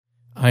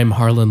I'm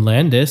Harlan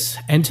Landis,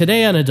 and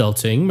today on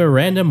Adulting,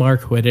 Miranda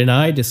Marquardt and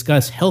I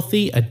discuss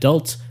healthy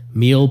adult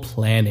meal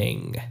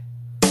planning.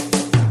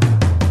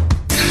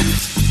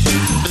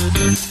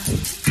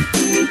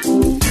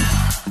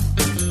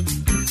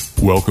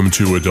 Welcome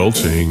to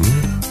Adulting,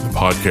 the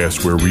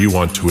podcast where we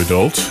want to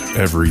adult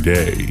every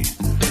day.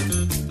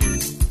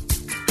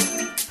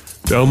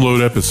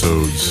 Download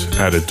episodes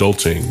at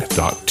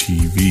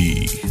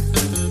adulting.tv.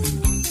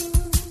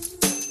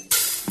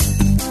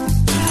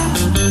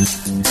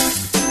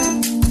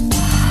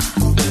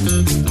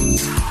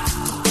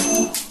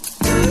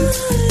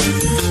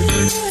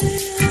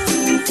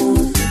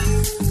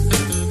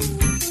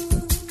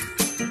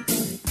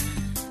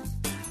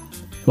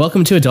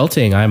 Welcome to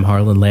Adulting. I'm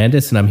Harlan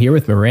Landis, and I'm here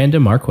with Miranda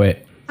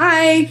Marquardt.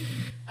 Hi.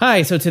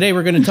 Hi, so today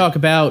we're going to talk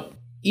about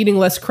eating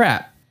less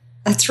crap.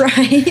 That's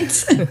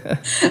right.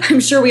 I'm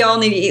sure we all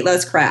need to eat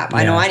less crap. Yeah.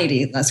 I know I need to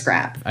eat less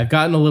crap. I've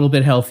gotten a little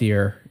bit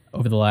healthier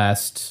over the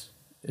last,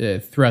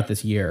 throughout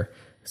this year,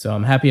 so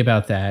I'm happy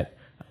about that.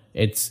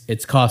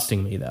 It's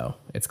costing me, though.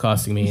 It's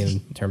costing me in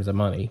terms of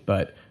money,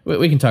 but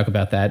we can talk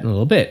about that in a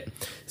little bit.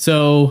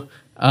 So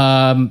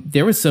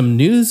there was some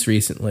news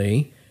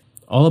recently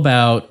all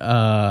about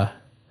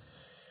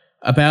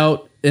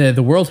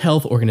the World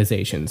Health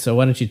Organization. So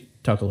why don't you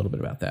talk a little bit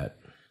about that?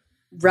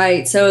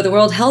 Right. So the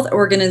World Health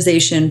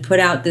Organization put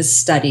out this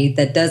study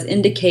that does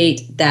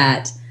indicate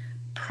that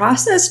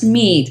processed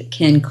meat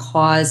can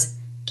cause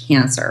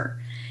cancer.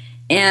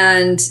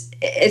 And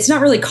it's not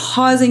really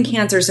causing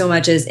cancer so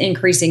much as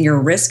increasing your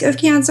risk of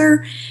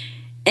cancer.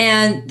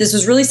 And this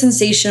was really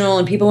sensational,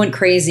 and people went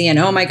crazy. And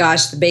oh my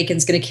gosh, the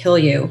bacon's going to kill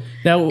you.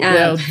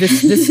 Now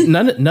this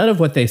none of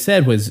what they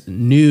said was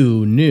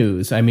new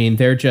news. I mean,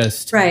 they're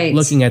just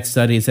looking at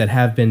studies that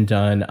have been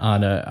done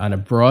on a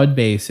broad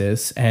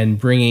basis and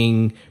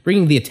bringing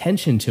the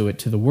attention to it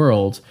to the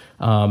world.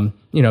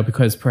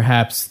 Because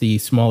perhaps the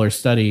smaller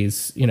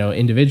studies,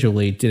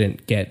 individually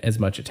didn't get as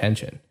much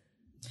attention.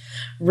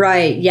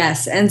 Right.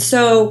 Yes. And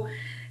so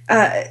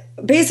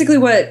basically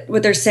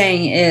what they're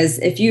saying is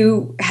if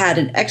you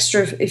had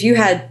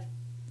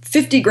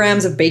 50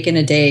 grams of bacon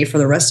a day for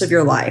the rest of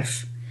your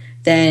life,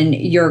 then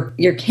your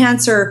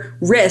cancer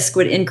risk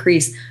would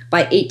increase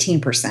by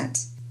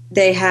 18%.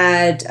 They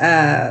had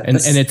and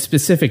it's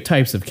specific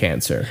types of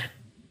cancer.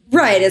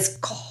 Right. It's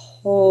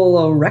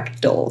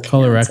colorectal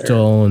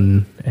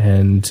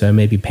and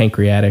maybe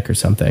pancreatic or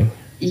something.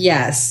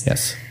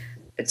 Yes.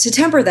 To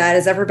temper that,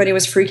 as everybody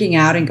was freaking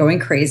out and going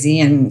crazy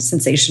and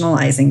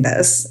sensationalizing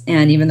this,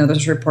 and even though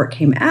this report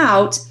came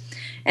out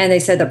and they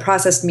said that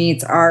processed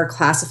meats are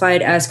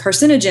classified as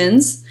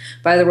carcinogens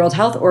by the World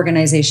Health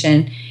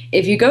Organization,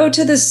 if you go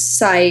to the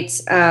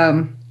site,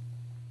 do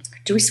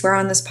we swear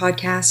on this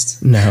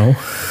podcast? No.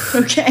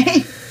 Okay.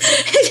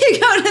 If you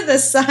go to the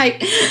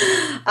site,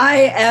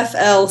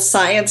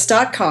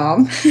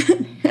 iflscience.com,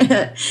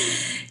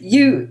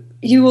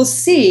 you will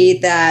see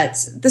that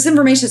this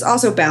information is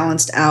also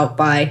balanced out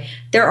by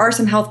there are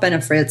some health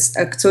benefits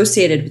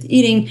associated with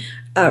eating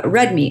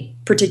red meat,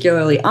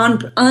 particularly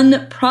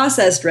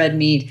unprocessed red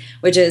meat,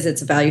 which is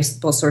it's a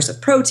valuable source of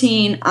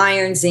protein,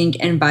 iron, zinc,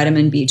 and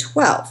vitamin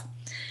B12.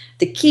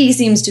 The key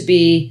seems to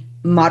be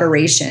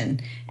moderation.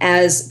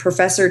 As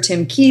Professor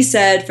Tim Key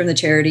said from the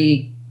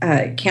charity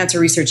Cancer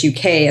Research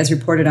UK, as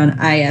reported on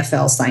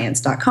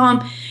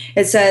iflscience.com,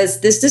 it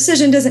says, this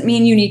decision doesn't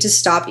mean you need to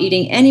stop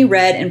eating any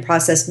red and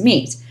processed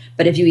meat.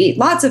 But if you eat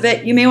lots of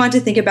it, you may want to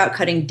think about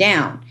cutting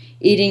down.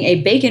 Eating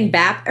a bacon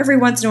bap every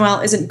once in a while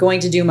isn't going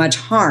to do much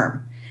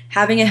harm.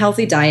 Having a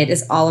healthy diet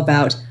is all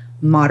about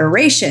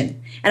moderation.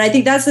 And I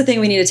think that's the thing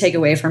we need to take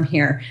away from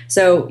here.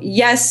 So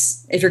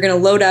yes, if you're going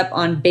to load up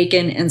on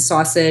bacon and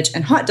sausage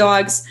and hot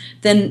dogs,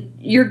 then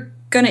you're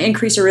going to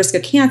increase your risk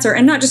of cancer,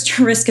 and not just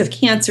your risk of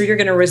cancer, you're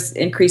going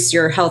to increase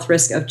your health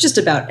risk of just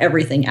about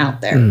everything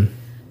out there.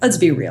 Let's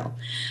be real.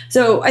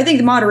 So I think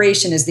the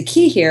moderation is the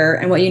key here,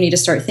 and what you need to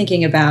start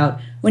thinking about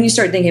when you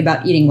start thinking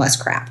about eating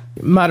less crap.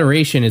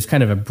 Moderation is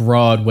kind of a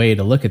broad way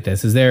to look at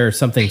this. Is there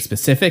something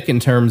specific in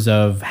terms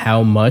of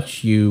how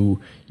much you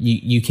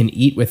can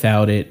eat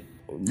without it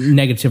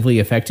negatively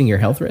affecting your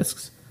health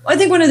risks? I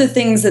think one of the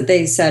things that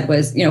they said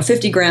was,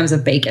 50 grams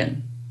of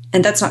bacon.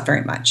 And that's not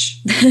very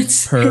much.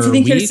 Per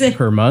week,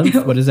 per month?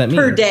 What does that mean?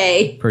 Per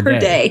day. Per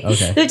day.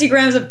 Okay. 50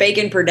 grams of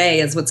bacon per day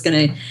is what's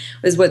gonna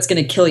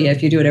kill you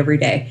if you do it every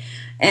day.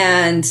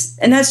 And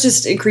that's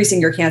just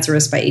increasing your cancer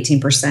risk by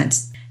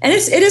 18%. And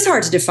it is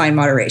hard to define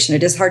moderation.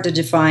 It is hard to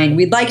define.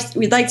 We'd like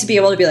to be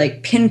able to be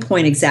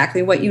pinpoint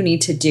exactly what you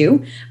need to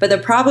do. But the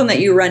problem that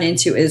you run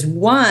into is,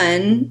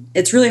 one,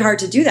 it's really hard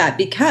to do that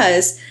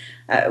because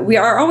we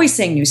are always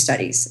seeing new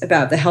studies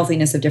about the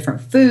healthiness of different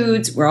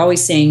foods. We're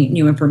always seeing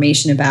new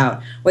information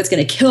about what's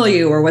going to kill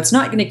you or what's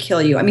not going to kill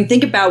you. I mean,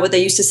 think about what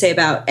they used to say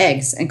about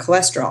eggs and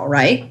cholesterol,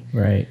 right?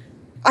 Right.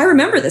 I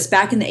remember this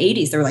back in the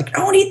 80s. They were like,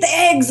 don't eat the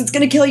eggs, it's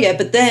going to kill you.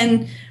 But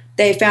then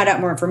they found out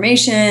more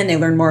information. They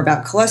learned more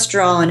about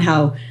cholesterol and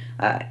how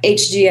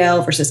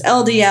HDL versus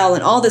LDL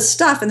and all this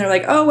stuff. And they're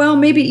like, oh, well,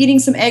 maybe eating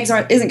some eggs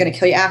isn't going to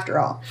kill you after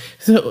all.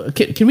 So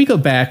can we go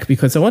back?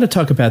 Because I want to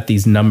talk about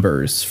these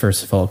numbers,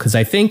 first of all, because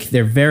I think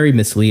they're very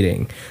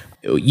misleading.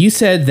 You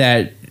said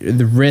that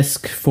the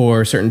risk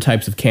for certain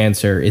types of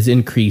cancer is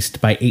increased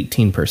by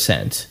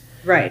 18%.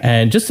 Right.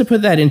 And just to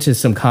put that into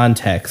some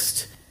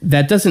context,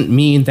 that doesn't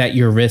mean that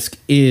your risk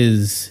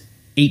is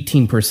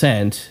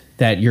 18%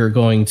 that you're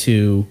going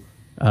to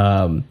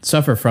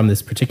suffer from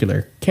this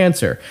particular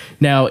cancer.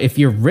 Now, if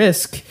your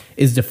risk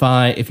is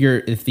defined,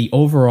 if the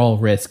overall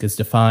risk is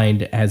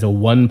defined as a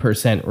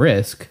 1%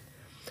 risk,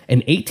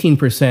 an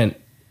 18%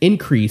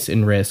 increase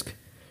in risk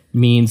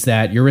means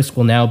that your risk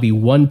will now be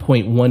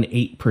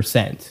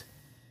 1.18%.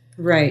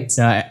 Right.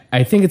 Now,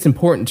 I think it's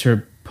important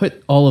to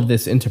put all of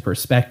this into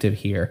perspective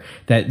here,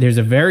 that there's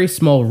a very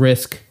small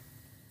risk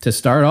to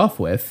start off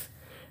with,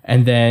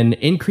 and then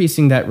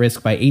increasing that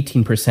risk by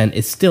 18%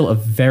 is still a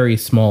very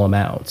small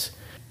amount.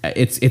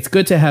 It's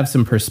good to have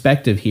some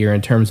perspective here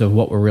in terms of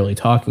what we're really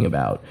talking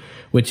about,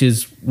 which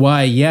is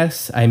why,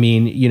 yes, I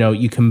mean,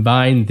 you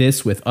combine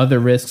this with other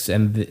risks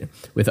and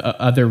with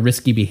other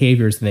risky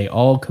behaviors, and they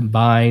all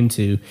combine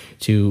to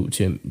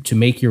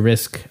make your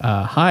risk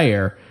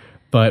higher.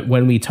 But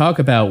when we talk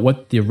about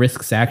what the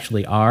risks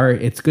actually are,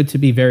 it's good to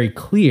be very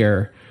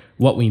clear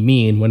what we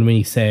mean when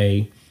we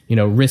say,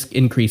 risk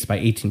increased by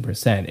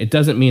 18%. It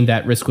doesn't mean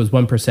that risk was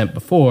 1%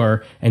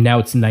 before and now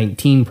it's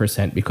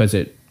 19% because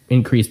it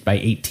increased by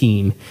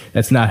 18.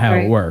 That's not how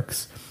it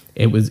works.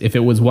 If it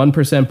was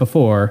 1%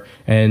 before,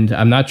 and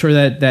I'm not sure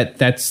that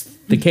that's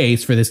the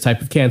case for this type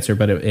of cancer,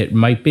 but it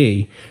might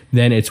be,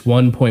 then it's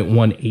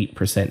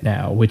 1.18%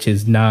 now, which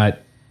is not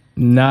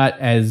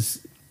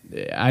as,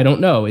 I don't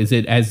know, is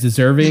it as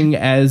deserving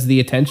as the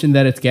attention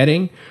that it's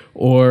getting,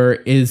 or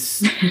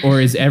is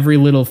every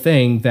little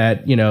thing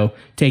that,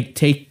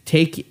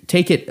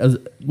 take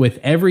it with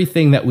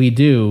everything that we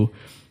do,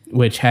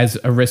 which has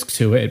a risk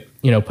to it,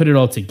 put it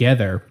all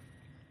together,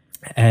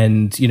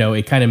 and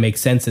it kind of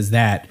makes sense as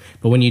that.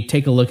 But when you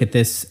take a look at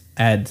this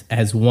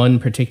as one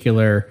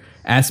particular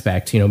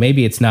aspect,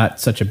 maybe it's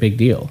not such a big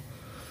deal.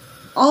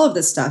 All of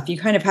this stuff, you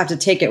kind of have to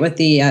take it with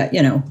the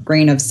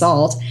grain of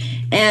salt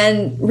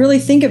and really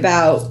think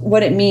about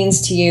what it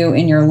means to you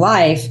in your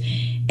life.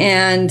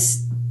 And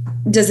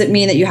does it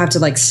mean that you have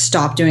to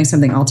stop doing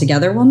something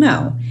altogether? Well,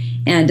 no.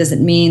 And does it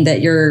mean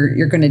that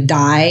you're going to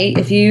die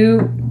if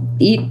you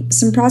eat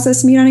some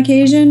processed meat on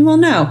occasion? Well,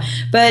 no.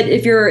 But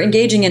if you're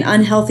engaging in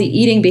unhealthy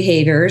eating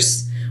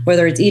behaviors,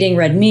 whether it's eating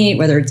red meat,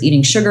 whether it's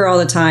eating sugar all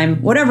the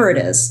time, whatever it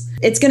is,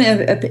 it's going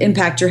to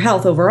impact your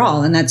health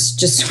overall. And that's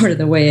just sort of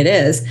the way it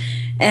is.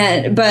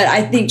 But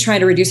I think trying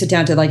to reduce it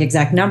down to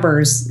exact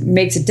numbers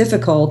makes it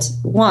difficult,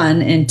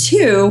 one. And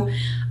two,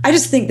 I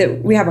just think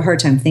that we have a hard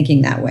time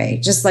thinking that way.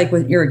 Just like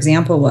what your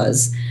example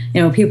was,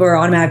 people are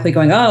automatically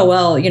going, oh,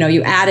 well,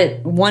 you add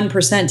it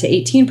 1% to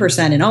 18%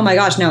 and oh my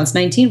gosh, now it's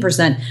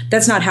 19%.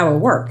 That's not how it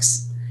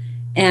works.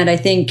 And I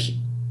think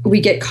we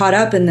get caught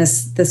up in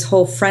this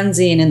whole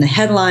frenzy and in the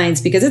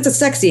headlines because it's a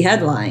sexy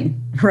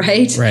headline,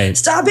 right? Right.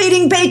 Stop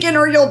eating bacon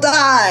or you'll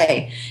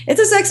die. It's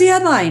a sexy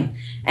headline.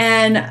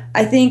 And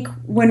I think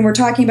when we're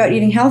talking about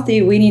eating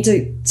healthy, we need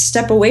to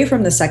step away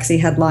from the sexy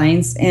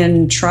headlines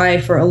and try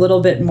for a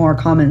little bit more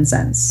common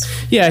sense.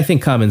 Yeah, I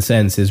think common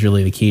sense is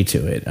really the key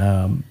to it.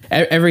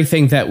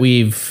 Everything that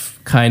we've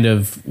kind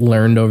of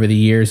learned over the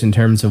years in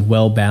terms of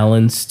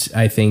well-balanced,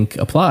 I think,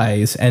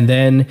 applies. And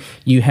then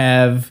you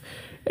have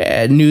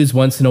news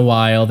once in a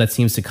while that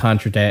seems to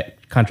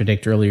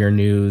contradict earlier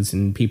news,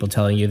 and people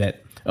telling you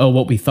that, oh,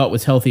 what we thought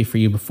was healthy for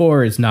you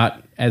before is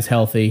not as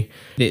healthy.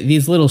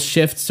 These little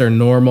shifts are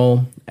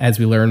normal as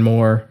we learn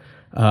more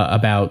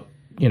about,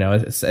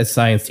 as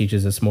science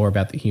teaches us more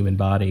about the human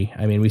body.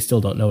 I mean, we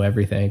still don't know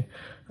everything.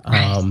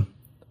 I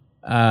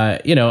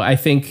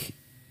think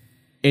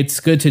it's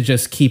good to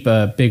just keep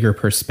a bigger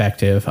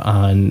perspective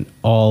on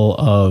all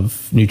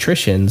of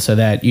nutrition so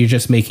that you're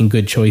just making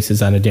good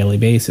choices on a daily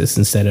basis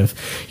instead of,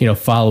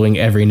 following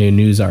every new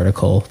news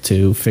article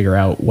to figure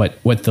out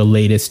what the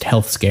latest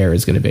health scare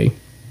is going to be.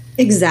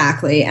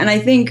 Exactly. And I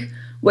think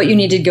what you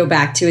need to go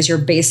back to is your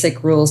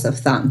basic rules of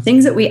thumb,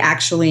 things that we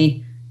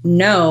actually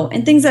know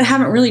and things that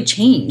haven't really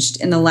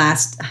changed in the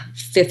last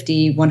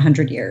 50,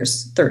 100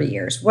 years, 30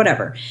 years,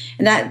 whatever.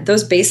 And that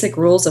those basic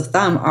rules of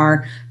thumb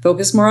are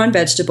focus more on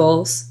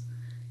vegetables,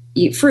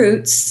 eat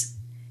fruits.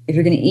 If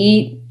you're going to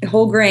eat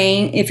whole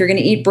grain, if you're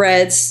going to eat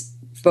breads,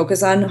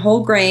 focus on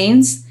whole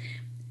grains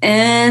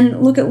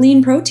and look at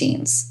lean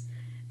proteins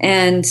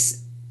and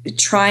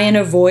try and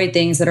avoid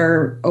things that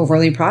are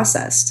overly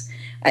processed.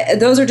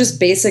 Those are just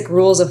basic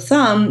rules of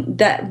thumb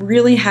that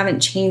really haven't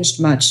changed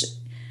much.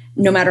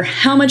 No matter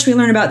how much we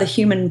learn about the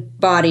human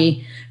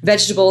body,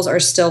 vegetables are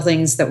still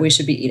things that we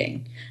should be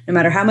eating. No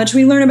matter how much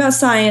we learn about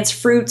science,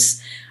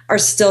 fruits are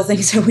still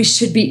things that we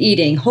should be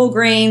eating. Whole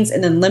grains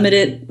and then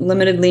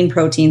limited lean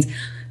proteins.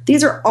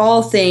 These are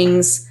all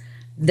things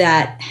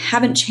that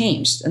haven't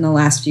changed in the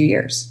last few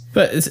years.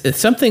 But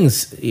some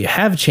things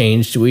have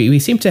changed. We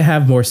seem to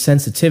have more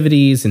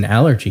sensitivities and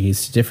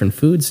allergies to different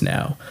foods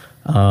now.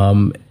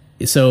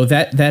 So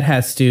that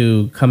has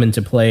to come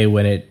into play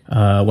when it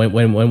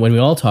when we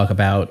all talk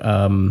about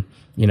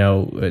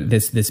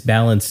this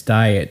balanced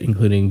diet,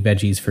 including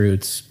veggies,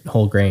 fruits,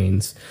 whole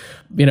grains.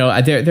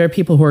 There are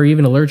people who are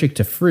even allergic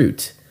to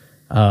fruit.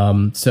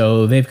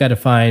 So they've got to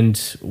find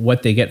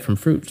what they get from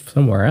fruit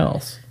somewhere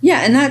else.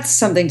 Yeah, and that's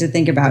something to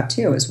think about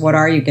too, is what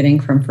are you getting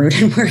from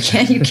fruit and where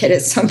can you get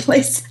it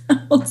someplace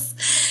else?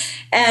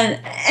 And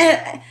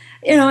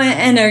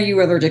are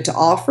you allergic to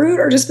all fruit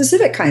or to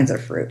specific kinds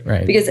of fruit?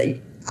 Right. Because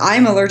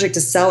I'm allergic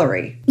to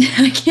celery.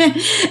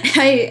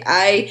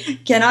 I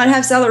cannot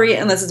have celery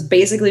unless it's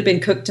basically been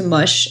cooked to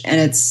mush,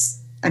 and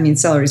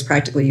celery is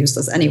practically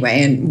useless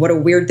anyway, and what a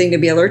weird thing to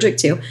be allergic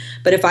to.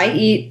 But if I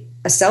eat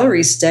a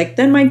celery stick,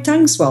 then my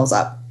tongue swells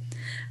up.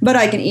 But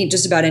I can eat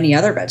just about any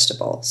other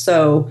vegetable.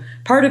 So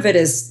part of it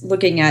is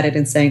looking at it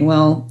and saying,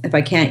 well, if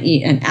I can't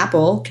eat an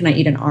apple, can I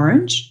eat an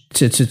orange?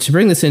 To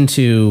bring this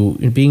into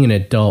being an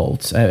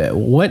adult,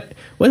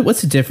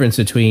 what's the difference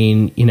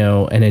between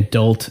an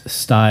adult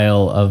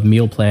style of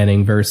meal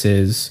planning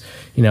versus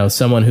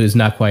someone who's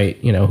not quite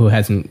who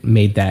hasn't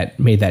made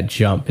that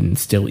jump and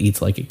still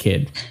eats like a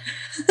kid?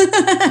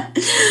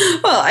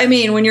 Well,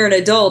 when you're an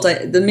adult,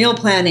 the meal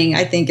planning,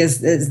 I think,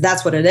 is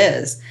that's what it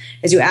is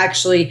you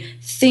actually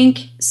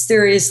think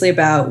seriously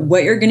about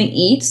what you're going to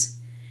eat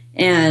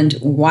and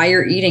why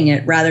you're eating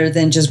it, rather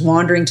than just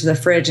wandering to the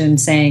fridge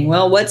and saying,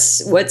 well,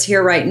 what's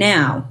here right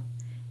now,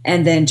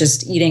 and then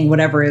just eating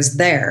whatever is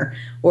there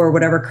or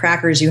whatever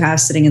crackers you have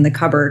sitting in the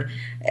cupboard.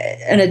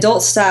 An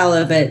adult style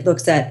of it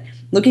looks at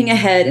looking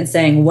ahead and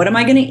saying, what am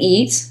I going to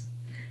eat?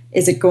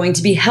 Is it going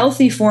to be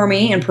healthy for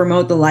me and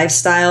promote the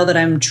lifestyle that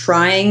I'm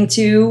trying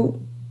to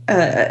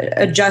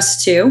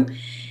adjust to?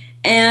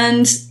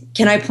 And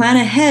can I plan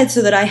ahead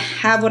so that I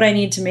have what I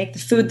need to make the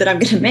food that I'm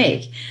going to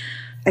make?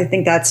 I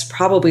think that's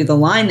probably the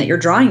line that you're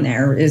drawing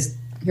there, is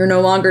you're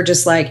no longer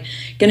just like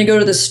going to go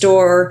to the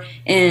store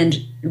and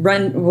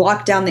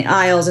walk down the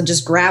aisles and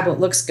just grab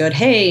what looks good.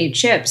 Hey,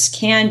 chips,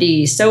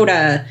 candy,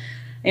 soda.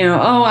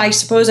 I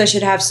suppose I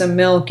should have some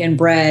milk and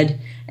bread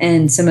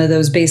and some of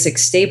those basic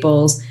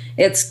staples.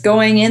 It's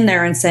going in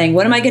there and saying,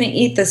 what am I going to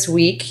eat this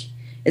week?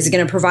 Is it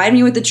going to provide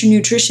me with the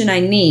nutrition I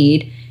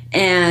need?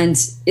 And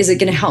is it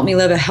going to help me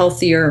live a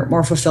healthier,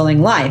 more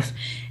fulfilling life?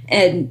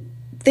 And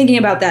thinking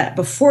about that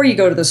before you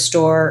go to the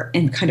store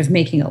and kind of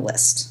making a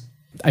list.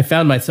 I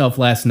found myself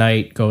last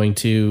night going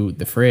to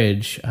the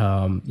fridge.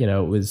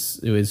 It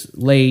was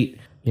late.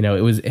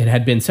 It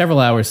had been several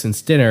hours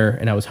since dinner,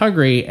 and I was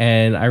hungry,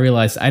 and I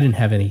realized I didn't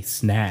have any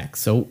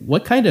snacks. So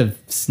what kind of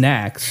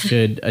snacks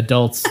should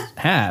adults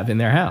have in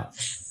their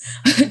house?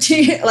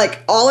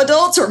 Like all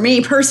adults or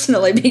me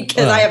personally,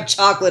 because I have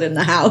chocolate in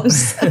the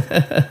house.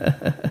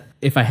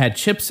 If I had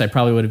chips, I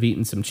probably would have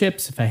eaten some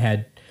chips. If I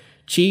had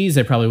cheese,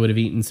 I probably would have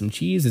eaten some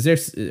cheese. Is there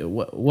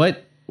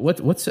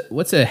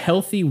what's a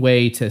healthy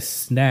way to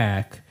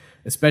snack,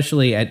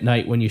 especially at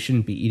night when you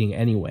shouldn't be eating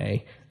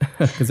anyway,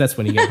 because that's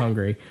when you get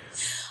hungry.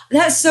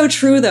 That's so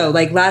true, though.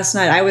 Like last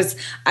night, I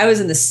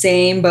was in the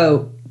same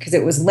boat because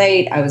it was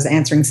late. I was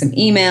answering some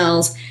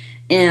emails,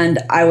 and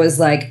I was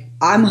like,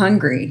 I'm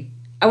hungry.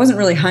 I wasn't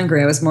really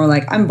hungry. I was more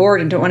like, I'm bored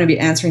and don't want to be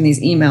answering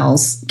these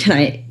emails.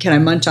 Can I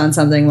munch on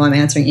something while I'm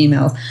answering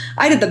emails?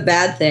 I did the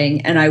bad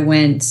thing, and I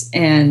went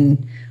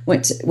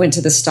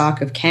to the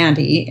stock of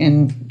candy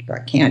and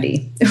got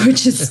candy,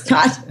 which is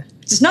not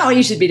what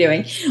you should be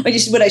doing.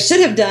 What I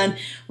should have done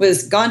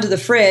was gone to the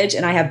fridge,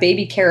 and I have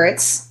baby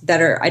carrots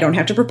I don't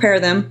have to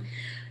prepare them.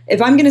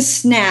 If I'm going to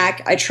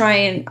snack, I try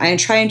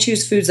and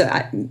choose foods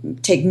that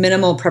take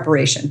minimal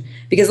preparation,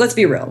 because let's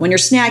be real, when you're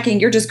snacking,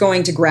 you're just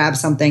going to grab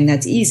something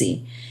that's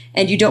easy,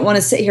 and you don't want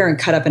to sit here and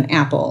cut up an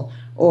apple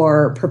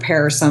or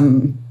prepare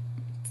some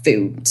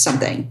food,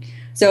 something.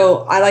 So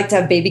I like to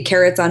have baby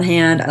carrots on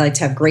hand. I like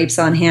to have grapes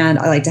on hand.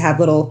 I like to have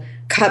little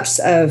cups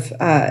of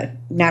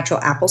natural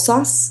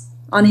applesauce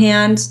on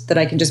hand that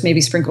I can just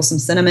maybe sprinkle some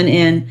cinnamon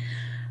in.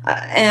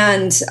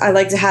 And I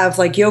like to have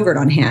like yogurt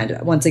on hand,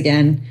 once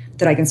again,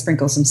 that I can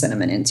sprinkle some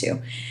cinnamon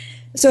into.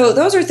 So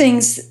those are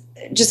things,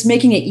 just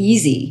making it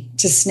easy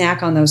to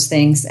snack on those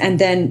things and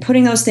then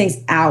putting those things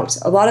out.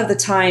 A lot of the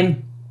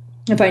time,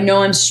 if I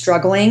know I'm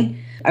struggling,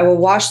 I will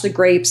wash the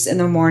grapes in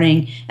the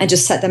morning and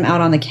just set them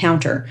out on the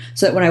counter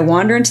so that when I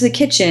wander into the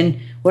kitchen,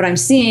 what I'm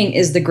seeing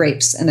is the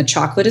grapes, and the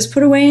chocolate is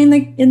put away in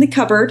the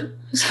cupboard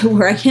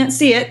where I can't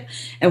see it.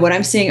 And what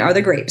I'm seeing are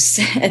the grapes.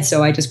 And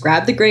so I just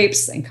grab the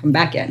grapes and come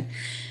back in.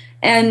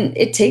 And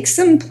it takes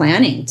some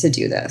planning to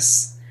do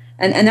this.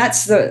 And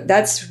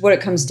that's what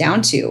it comes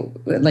down to.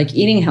 Like,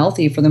 eating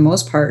healthy for the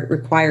most part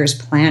requires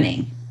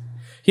planning.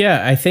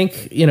 Yeah, I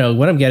think,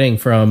 what I'm getting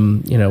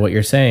from, what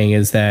you're saying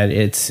is that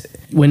it's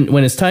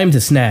when it's time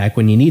to snack,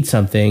 when you need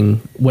something,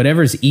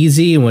 whatever's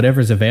easy and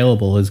whatever's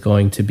available is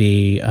going to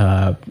be,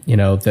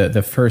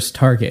 the first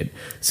target.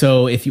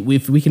 So if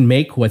we can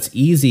make what's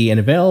easy and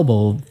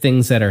available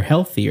things that are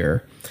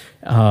healthier,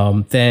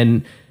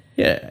 then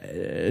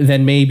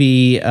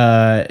maybe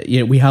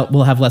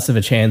we'll have less of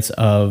a chance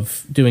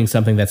of doing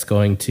something that's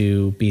going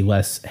to be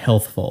less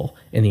healthful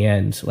in the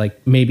end.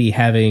 Like maybe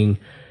having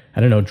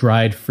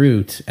dried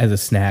fruit as a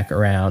snack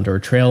around, or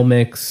trail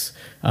mix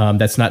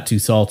that's not too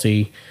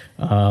salty.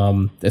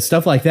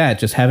 Stuff like that.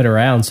 Just have it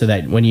around so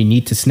that when you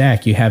need to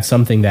snack, you have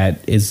something that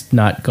is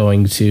not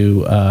going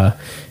to,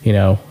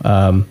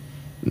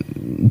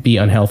 be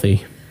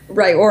unhealthy.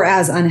 Right. Or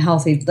as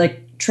unhealthy.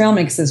 Like trail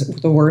mix is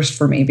the worst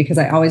for me because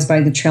I always buy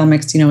the trail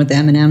mix, with the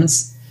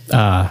M&Ms.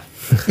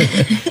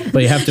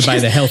 But you have to buy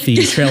the healthy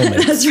trail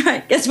mix. That's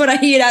right. Guess what I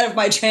eat out of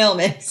my trail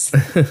mix?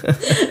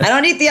 I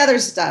don't eat the other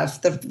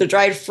stuff, the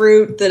dried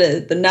fruit,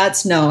 the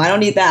nuts. No, I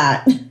don't eat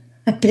that.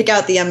 I pick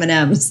out the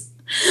M&Ms.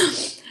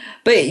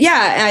 But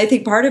yeah, I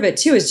think part of it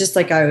too is just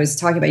like I was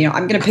talking about,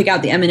 I'm going to pick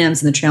out the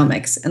M&Ms and the trail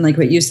mix. And like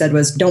what you said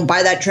was, don't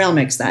buy that trail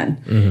mix then.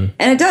 Mm-hmm.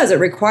 And it does. It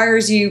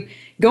requires you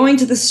going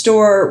to the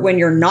store when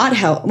you're not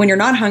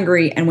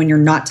hungry and when you're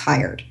not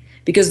tired.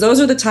 Because those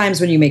are the times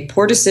when you make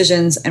poor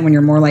decisions and when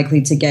you're more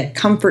likely to get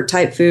comfort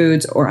type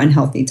foods or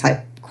unhealthy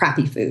type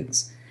crappy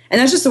foods. And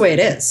that's just the way it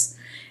is.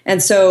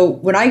 And so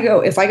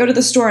if I go to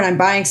the store and I'm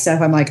buying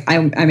stuff, I'm like,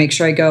 I make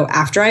sure I go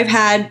after I've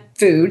had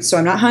food, so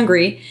I'm not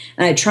hungry.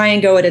 And I try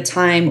and go at a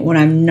time when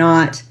I'm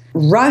not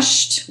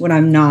rushed, when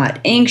I'm not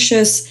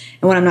anxious,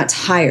 and when I'm not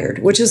tired,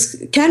 which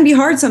can be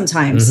hard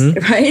sometimes,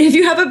 right? If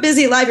you have a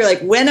busy life, you're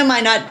like, when am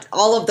I not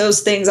all of those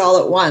things all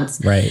at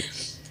once? Right.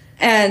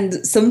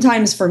 And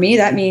sometimes for me,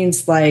 that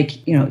means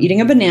like,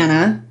 eating a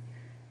banana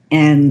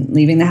and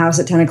leaving the house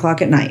at 10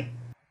 o'clock at night.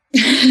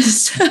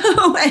 So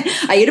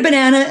I eat a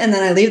banana and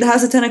then I leave the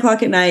house at 10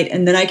 o'clock at night,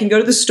 and then I can go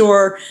to the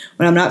store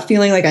when I'm not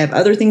feeling like I have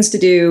other things to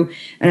do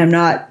and I'm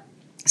not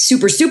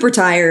super, super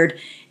tired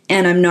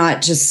and I'm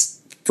not just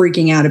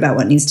freaking out about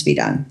what needs to be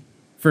done.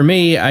 For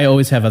me, I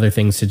always have other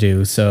things to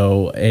do,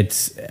 so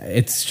it's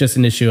just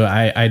an issue.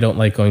 I don't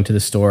like going to the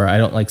store. I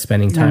don't like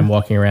spending time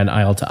walking around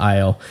aisle to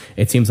aisle.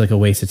 It seems like a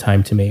waste of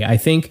time to me. I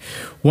think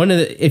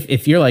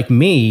if you're like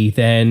me,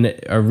 then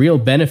a real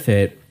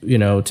benefit,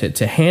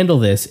 to handle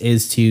this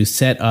is to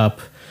set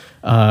up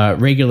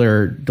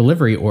regular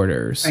delivery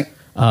orders. Right.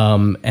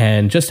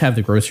 And just have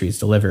the groceries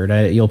delivered.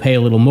 You'll pay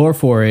a little more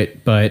for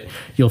it, but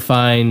you'll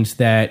find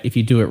that if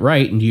you do it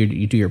right and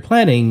you do your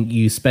planning,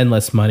 you spend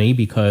less money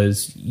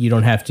because you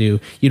don't have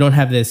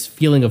this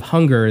feeling of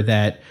hunger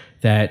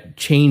that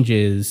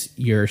changes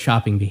your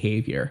shopping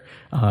behavior.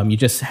 You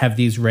just have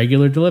these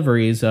regular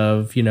deliveries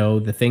of,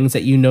 the things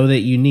that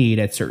that you need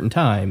at certain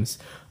times.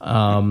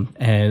 And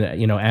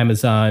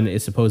Amazon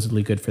is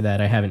supposedly good for that.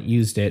 I haven't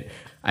used it.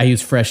 I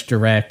use Fresh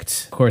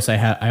Direct. Of course,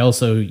 I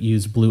also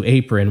use Blue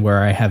Apron,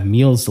 where I have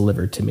meals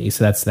delivered to me.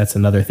 So that's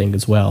another thing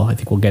as well. I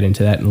think we'll get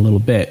into that in a little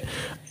bit.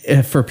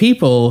 For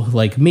people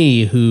like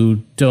me who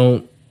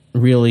don't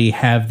really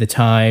have the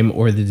time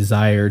or the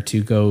desire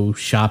to go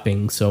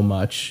shopping so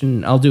much,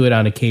 and I'll do it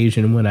on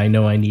occasion when I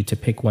know I need to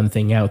pick one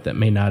thing out that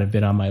may not have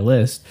been on my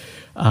list,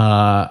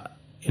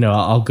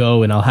 I'll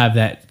go and I'll have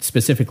that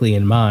specifically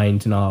in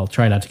mind, and I'll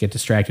try not to get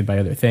distracted by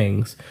other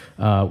things,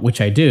 which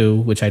I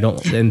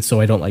don't, and so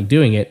I don't like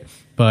doing it.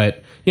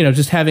 But,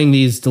 just having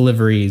these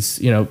deliveries,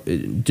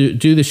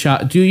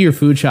 do your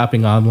food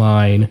shopping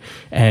online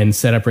and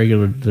set up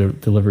regular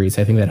deliveries.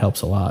 I think that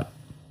helps a lot.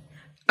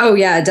 Oh,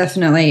 yeah,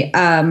 definitely.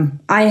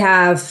 I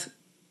have,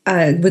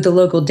 with the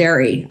local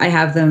dairy, I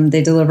have them,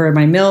 they deliver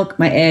my milk,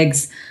 my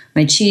eggs,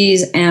 my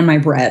cheese, and my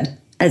bread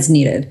as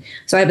needed.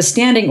 So I have a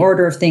standing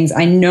order of things.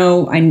 I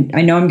know I'm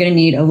going to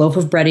need a loaf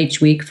of bread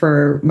each week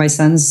for my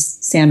son's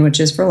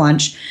sandwiches for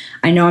lunch.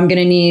 I know I'm going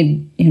to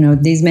need,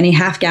 these many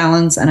half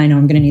gallons, and I know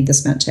I'm going to need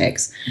this much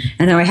eggs.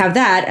 And now I have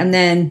that. And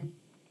then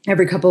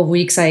every couple of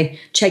weeks I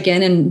check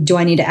in, and do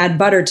I need to add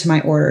butter to my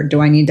order? Do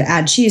I need to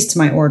add cheese to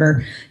my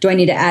order? Do I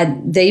need to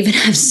add, they even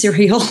have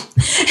cereal.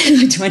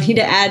 Do I need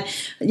to add,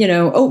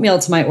 oatmeal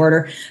to my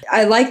order?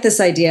 I like this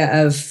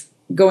idea of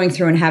going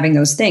through and having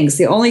those things.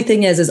 The only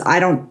thing is I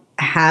don't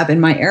have in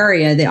my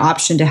area the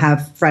option to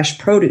have fresh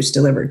produce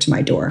delivered to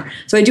my door.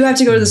 So I do have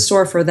to go to the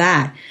store for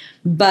that.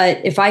 But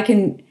if I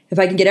can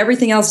get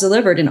everything else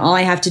delivered and all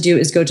I have to do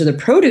is go to the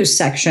produce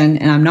section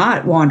and I'm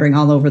not wandering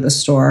all over the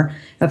store,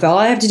 if all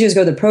I have to do is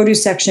go to the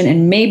produce section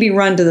and maybe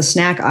run to the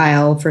snack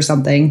aisle for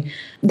something,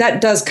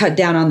 that does cut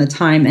down on the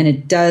time and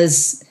it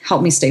does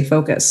help me stay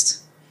focused.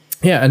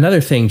 Yeah, another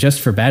thing just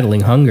for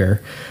battling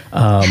hunger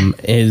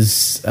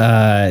is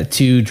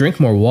to drink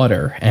more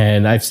water.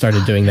 And I've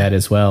started doing that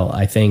as well.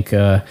 I think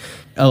a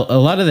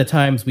lot of the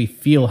times we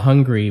feel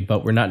hungry,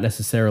 but we're not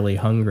necessarily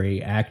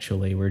hungry,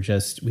 actually. We're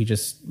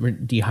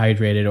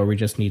dehydrated, or we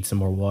just need some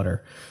more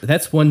water.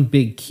 That's one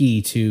big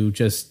key to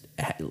just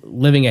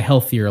living a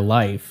healthier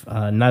life,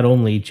 not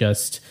only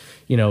just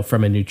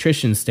from a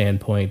nutrition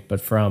standpoint, but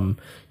from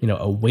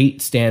a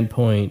weight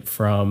standpoint,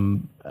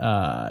 from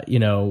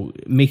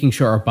making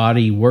sure our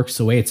body works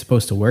the way it's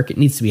supposed to work. It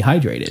needs to be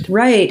hydrated.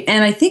 Right.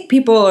 And I think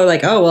people are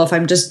like, oh, well, if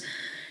I'm just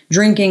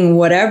drinking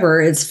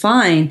whatever, it's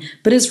fine.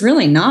 But it's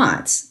really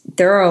not.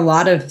 There are a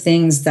lot of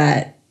things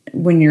that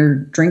when you're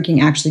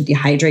drinking actually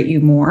dehydrate you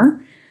more,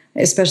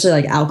 especially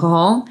like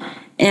alcohol.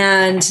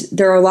 And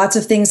there are lots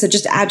of things that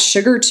just add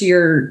sugar to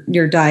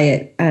your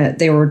diet.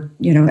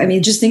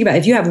 Just think about it.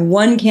 If you have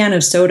one can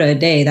of soda a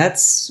day,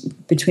 that's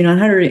between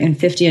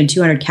 150 and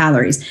 200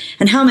 calories.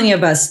 And how many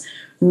of us,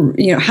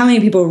 how many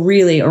people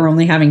really are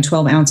only having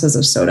 12 ounces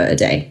of soda a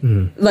day?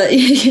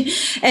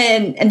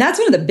 And that's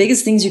one of the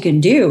biggest things you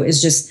can do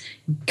is just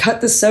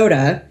cut the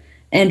soda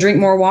and drink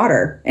more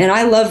water. And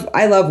I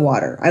love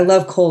water. I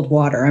love cold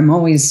water. I'm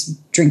always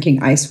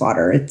drinking ice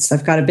water.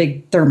 I've got a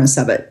big thermos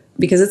of it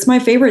because it's my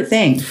favorite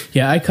thing.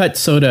 Yeah, I cut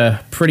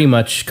soda pretty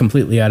much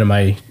completely out of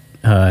my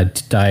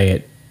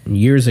diet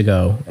years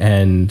ago.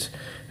 And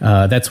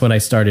that's when I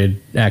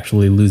started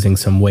actually losing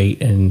some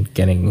weight and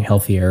getting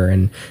healthier.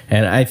 And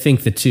I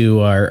think the two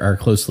are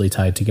closely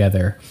tied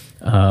together.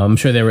 I'm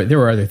sure there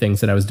were other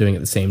things that I was doing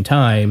at the same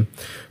time,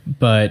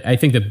 but I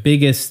think the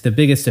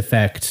biggest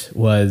effect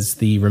was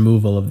the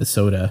removal of the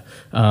soda.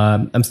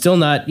 I'm still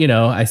not, from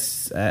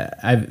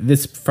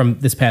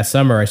this past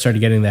summer, I started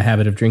getting the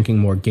habit of drinking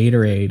more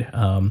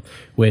Gatorade,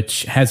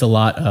 which has a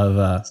lot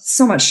of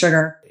so much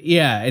sugar.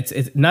 Yeah,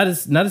 it's not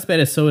as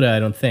bad as soda, I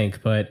don't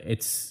think, but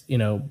it's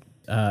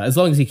as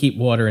long as you keep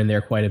water in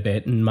there quite a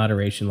bit in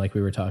moderation, like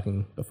we were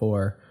talking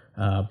before.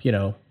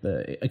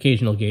 The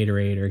occasional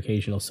Gatorade or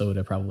occasional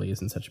soda probably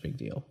isn't such a big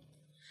deal.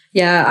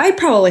 Yeah, I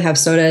probably have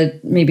soda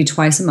maybe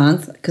twice a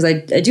month because I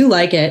do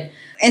like it.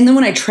 And then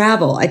when I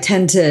travel, I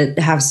tend to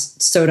have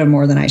soda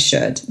more than I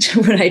should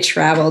when I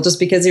travel, just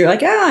because you're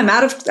like, I'm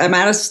out of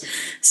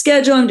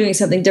schedule. I'm doing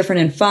something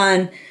different and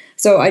fun.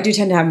 So I do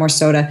tend to have more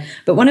soda.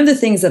 But one of the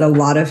things that a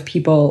lot of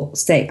people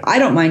say, I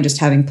don't mind just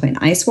having plain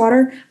ice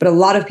water, but a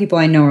lot of people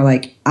I know are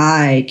like,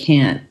 I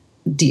can't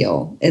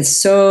deal. It's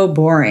so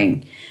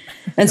boring.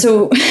 And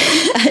so,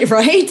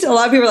 right? A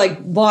lot of people are like,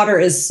 water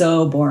is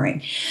so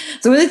boring.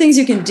 So one of the things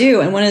you can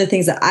do, and one of the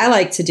things that I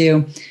like to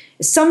do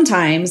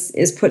sometimes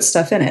is put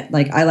stuff in it.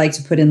 Like I like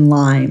to put in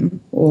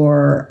lime,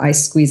 or I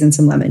squeeze in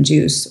some lemon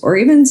juice, or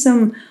even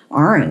some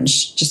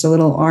orange, just a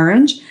little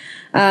orange.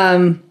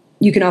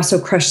 You can also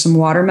crush some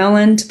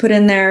watermelon to put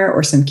in there,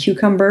 or some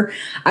cucumber.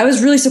 I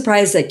was really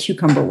surprised at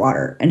cucumber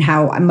water and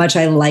how much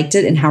I liked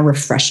it and how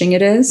refreshing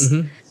it is.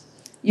 Mm-hmm.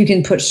 You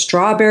can put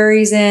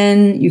strawberries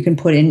in, you can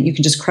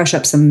just crush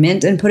up some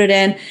mint and put it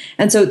in.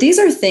 And so these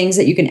are things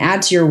that you can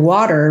add to your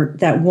water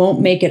that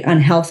won't make it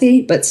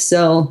unhealthy, but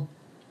still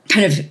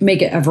kind of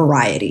make it a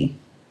variety.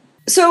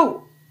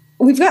 So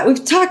we've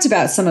talked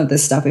about some of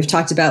this stuff. We've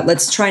talked about,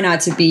 let's try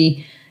not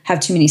to have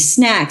too many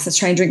snacks. Let's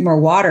try and drink more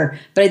water.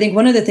 But I think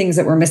one of the things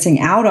that we're missing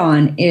out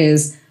on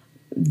is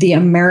the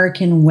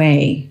American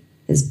way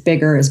is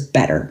bigger is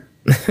better,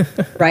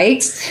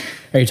 right?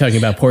 Are you talking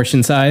about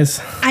portion size?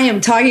 I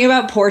am talking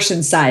about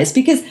portion size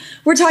because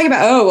we're talking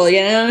about,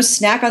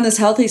 snack on this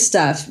healthy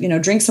stuff,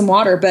 drink some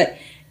water. But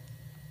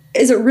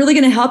is it really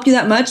going to help you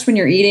that much when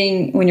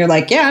you're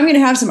like, I'm going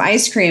to have some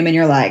ice cream and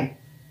you're like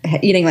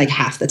eating like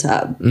half the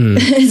tub?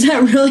 Is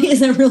that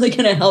really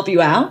going to help you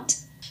out?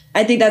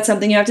 I think that's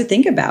something you have to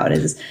think about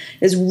is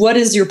what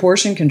is your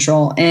portion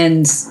control?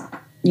 And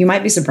you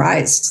might be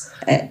surprised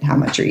at how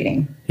much you're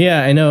eating.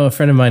 Yeah, I know a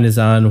friend of mine is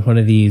on one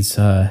of these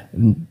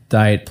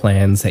diet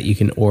plans that you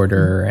can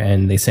order,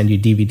 and they send you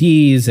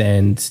DVDs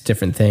and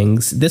different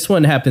things. This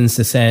one happens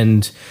to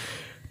send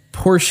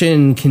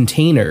portion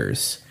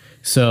containers.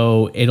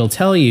 So it'll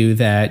tell you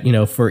that,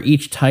 for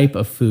each type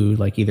of food,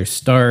 like either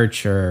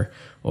starch or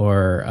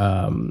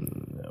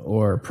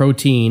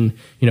protein,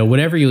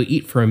 whatever you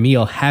eat for a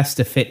meal has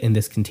to fit in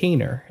this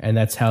container. And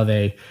that's how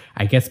they,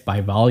 I guess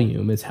by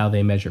volume is how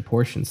they measure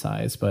portion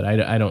size. But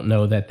I don't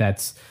know that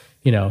that's,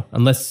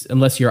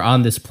 unless you're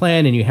on this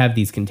plan and you have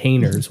these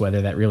containers,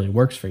 whether that really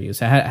works for you.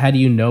 So how do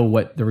you know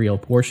what the real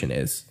portion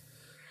is?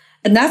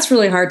 And that's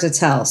really hard to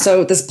tell.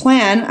 So this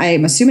plan,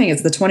 I'm assuming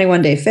it's the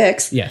 21-day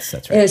fix. Yes,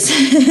 that's right.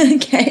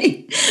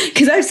 Okay,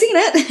 because I've seen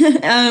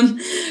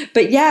it.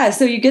 But yeah,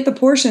 so you get the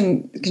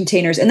portion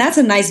containers, and that's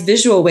a nice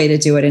visual way to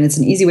do it, and it's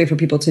an easy way for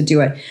people to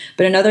do it.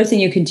 But another thing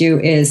you can do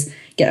is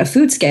get a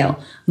food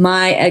scale.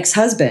 My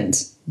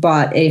ex-husband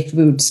bought a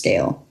food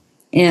scale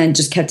and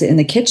just kept it in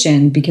the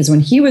kitchen because when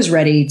he was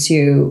ready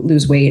to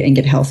lose weight and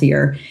get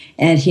healthier,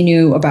 and he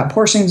knew about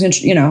portions, and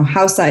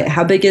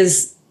how big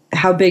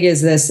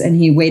is this? And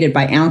he weighted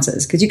by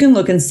ounces, because you can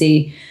look and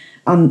see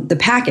on the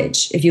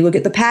package. If you look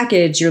at the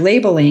package, your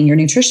labeling, your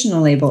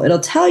nutritional label, it'll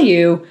tell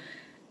you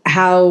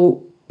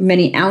how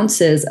many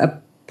ounces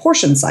a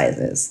portion size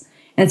is.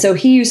 And so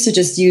he used to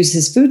just use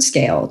his food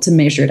scale to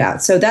measure it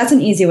out. So that's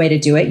an easy way to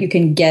do it. You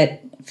can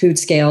get food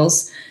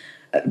scales,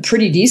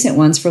 pretty decent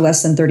ones, for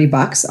less than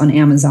 $30 on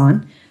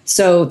Amazon.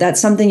 So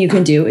that's something you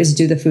can do, is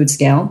do the food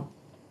scale.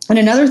 And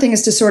another thing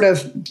is to sort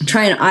of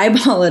try and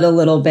eyeball it a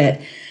little bit.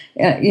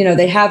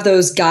 They have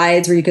those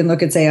guides where you can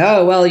look and say,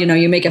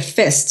 you make a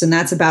fist and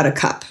that's about a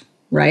cup,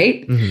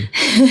 right?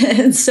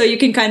 Mm-hmm. And so you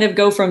can kind of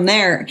go from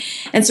there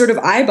and sort of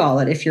eyeball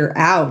it if you're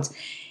out.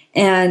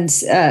 And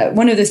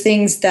one of the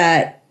things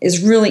that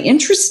is really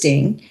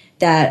interesting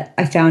that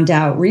I found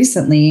out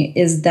recently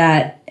is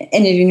that,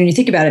 and when you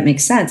think about it, it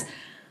makes sense,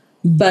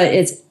 but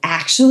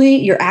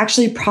you're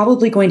actually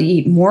probably going to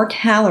eat more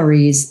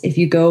calories if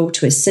you go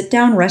to a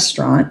sit-down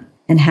restaurant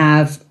and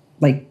have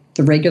like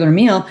the regular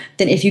meal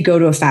than if you go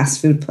to a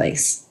fast food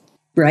place.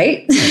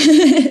 Right?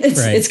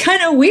 It's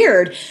kind of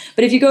weird.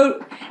 But if you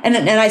go, and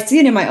I see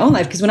it in my own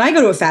life, because when I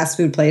go to a fast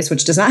food place,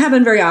 which does not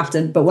happen very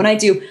often, but when I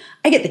do,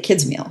 I get the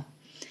kids' meal.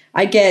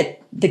 I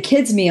get the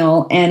kids'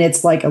 meal, and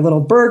it's like a little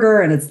burger,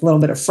 and it's a little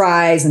bit of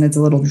fries, and it's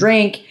a little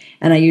drink.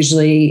 And I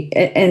usually,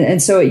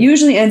 and so it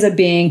usually ends up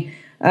being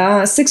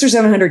 600 or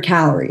 700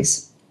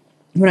 calories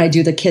when I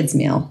do the kids'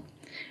 meal.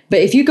 But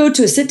if you go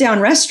to a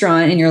sit-down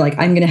restaurant and you're like,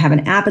 I'm going to have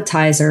an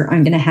appetizer,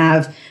 I'm going to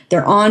have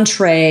their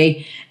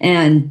entree,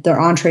 and their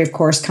entree, of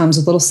course, comes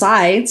with little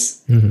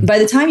sides. Mm-hmm. By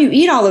the time you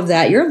eat all of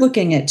that, you're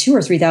looking at 2,000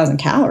 or 3,000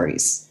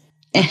 calories.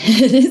 And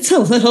it's a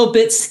little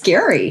bit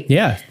scary.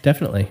 Yeah,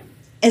 definitely.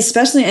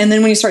 Especially, and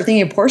then when you start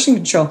thinking of portion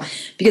control,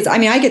 because I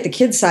mean, I get the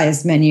kid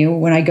size menu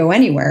when I go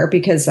anywhere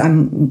because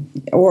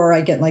or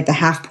I get like the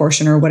half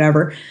portion or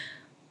whatever,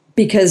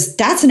 because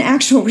that's an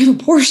actual real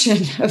portion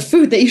of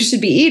food that you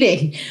should be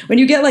eating. When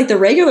you get like the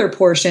regular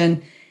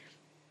portion,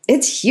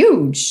 it's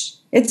huge.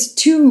 It's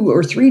 2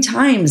 or 3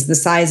 times the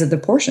size of the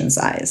portion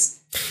size.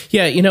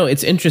 Yeah,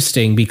 it's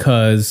interesting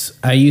because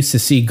I used to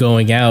see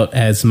going out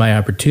as my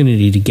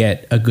opportunity to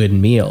get a good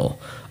meal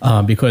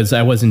because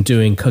I wasn't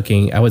doing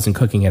cooking. I wasn't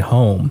cooking at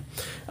home.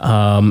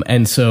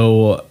 And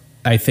so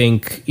I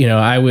think,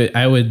 I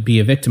would be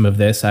a victim of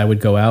this. I would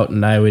go out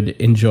and I would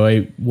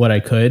enjoy what I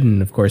could,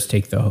 and of course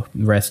take the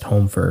rest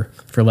home for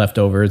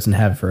leftovers and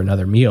have it for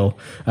another meal.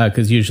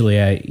 Because usually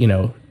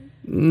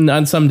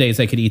on some days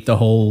I could eat the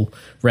whole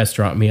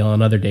restaurant meal,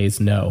 on other days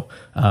no.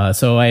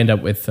 So I end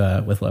up with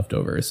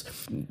leftovers.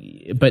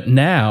 But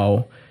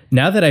now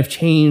that I've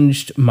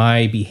changed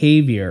my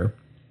behavior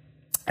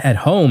at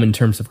home in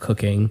terms of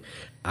cooking,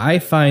 I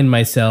find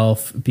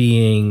myself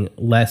being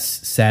less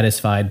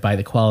satisfied by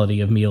the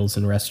quality of meals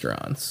in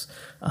restaurants.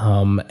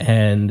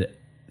 And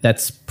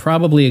that's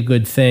probably a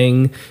good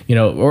thing,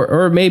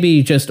 or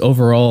maybe just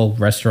overall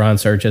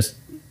restaurants are just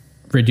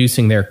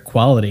reducing their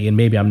quality, and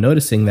maybe I'm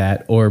noticing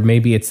that, or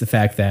maybe it's the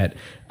fact that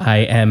I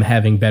am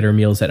having better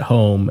meals at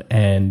home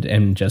and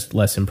am just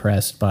less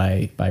impressed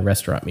by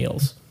restaurant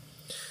meals.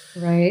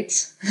 Right.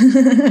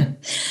 And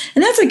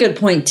that's a good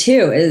point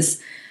too,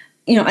 is,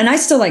 and I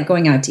still like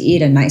going out to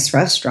eat in nice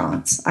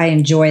restaurants. I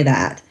enjoy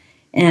that.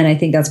 And I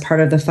think that's part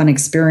of the fun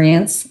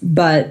experience.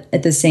 But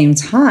at the same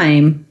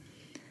time,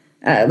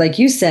 like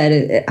you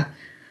said,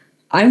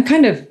 I'm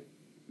kind of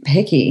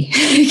picky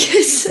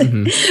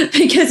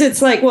because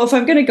it's like, well, if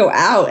I'm going to go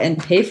out and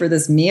pay for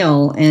this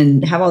meal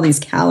and have all these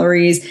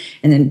calories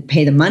and then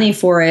pay the money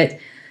for it,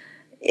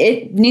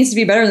 it needs to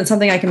be better than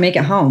something I can make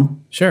at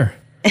home. Sure.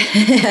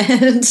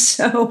 And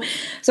so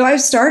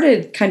I've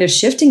started kind of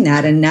shifting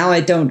that. And now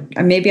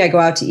maybe I go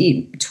out to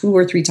eat 2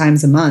 or 3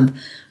 times a month,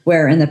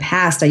 where in the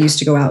past I used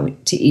to go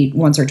out to eat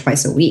once or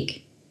twice a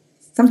week,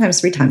 sometimes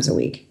 3 times a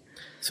week.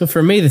 So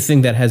for me, the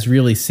thing that has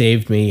really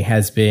saved me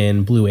has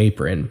been Blue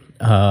Apron.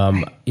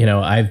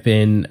 I've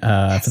been,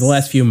 for the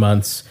last few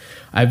months,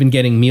 I've been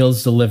getting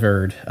meals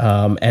delivered.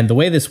 And the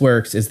way this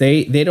works is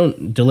they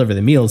don't deliver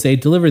the meals. They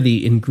deliver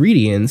the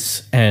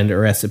ingredients and a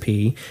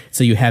recipe.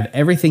 So you have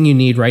everything you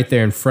need right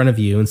there in front of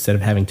you instead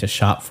of having to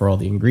shop for all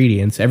the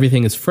ingredients.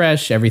 Everything is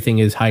fresh. Everything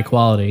is high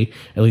quality,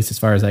 at least as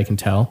far as I can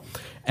tell.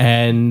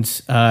 And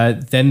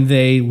then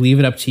they leave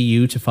it up to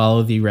you to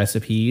follow the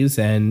recipes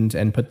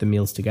and put the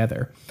meals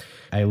together.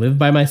 I live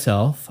by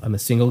myself. I'm a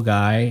single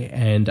guy,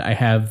 and I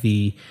have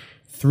the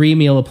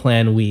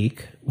 3-meal-a-plan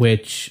week,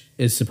 which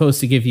is supposed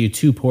to give you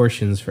 2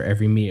 portions for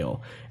every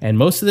meal. And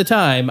most of the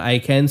time, I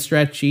can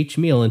stretch each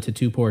meal into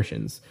 2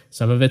 portions.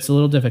 Some of it's a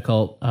little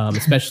difficult,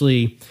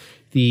 especially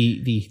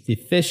the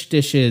fish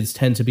dishes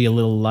tend to be a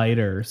little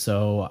lighter,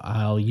 so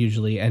I'll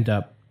usually end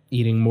up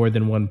eating more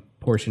than 1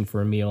 portion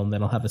for a meal, and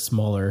then I'll have a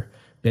smaller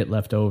bit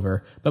left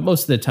over. But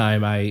most of the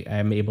time I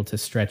am able to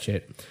stretch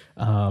it.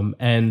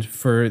 And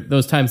for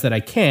those times that I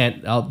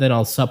can't,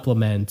 I'll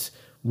supplement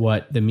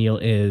what the meal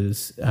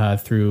is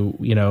through,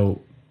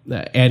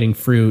 adding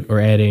fruit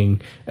or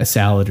adding a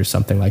salad or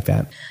something like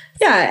that.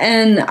 Yeah,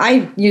 and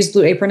I use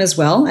Blue Apron as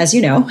well, as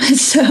you know.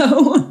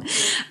 So,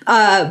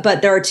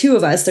 but there are 2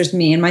 of us. There's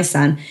me and my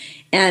son.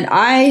 And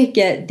I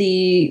get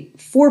the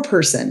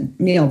 4-person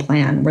meal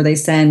plan where they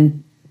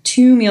send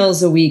 4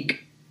 meals a week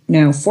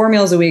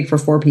for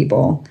 4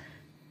 people.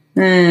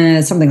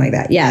 Something like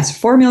that. Yes,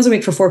 4 meals a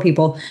week for 4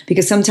 people,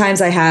 because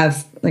sometimes I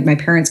have, like, my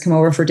parents come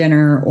over for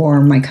dinner or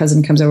my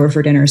cousin comes over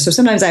for dinner. So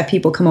sometimes I have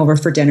people come over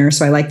for dinner.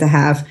 So I like to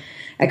have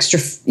extra,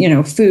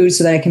 food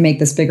so that I can make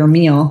this bigger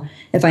meal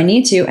if I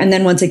need to. And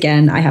then once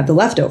again, I have the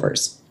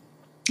leftovers.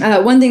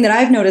 One thing that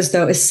I've noticed,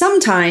 though, is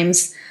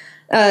sometimes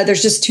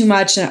there's just too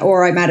much,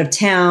 or I'm out of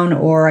town,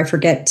 or I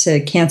forget to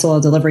cancel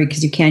a delivery,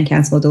 because you can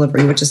cancel a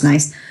delivery, which is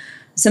nice.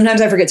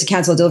 Sometimes I forget to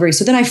cancel a delivery.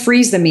 So then I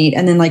freeze the meat.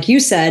 And then, like you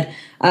said,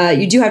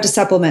 you do have to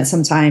supplement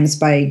sometimes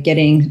by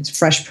getting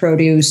fresh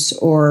produce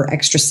or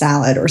extra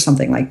salad or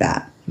something like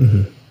that.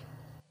 Mm-hmm.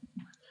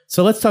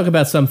 So let's talk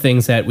about some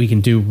things that we can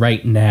do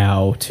right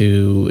now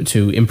to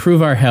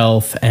improve our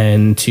health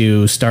and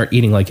to start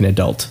eating like an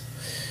adult.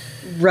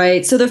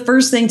 Right. So the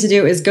first thing to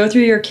do is go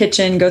through your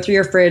kitchen, go through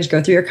your fridge,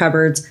 go through your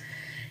cupboards,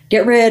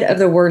 get rid of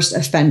the worst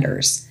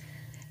offenders.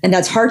 And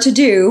that's hard to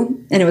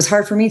do. And it was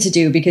hard for me to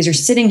do because you're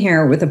sitting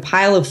here with a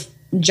pile of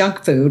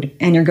junk food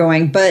and you're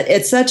going, but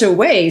it's such a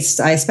waste.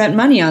 I spent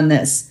money on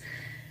this.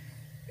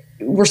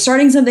 We're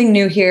starting something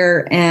new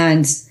here.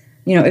 And,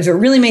 if it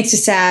really makes you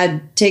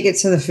sad, take it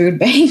to the food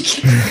bank.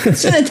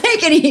 So that they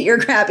can eat your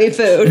crappy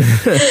food.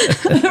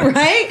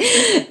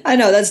 Right? I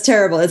know that's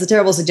terrible. It's a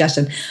terrible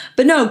suggestion.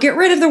 But no, get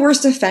rid of the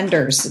worst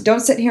offenders.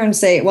 Don't sit here and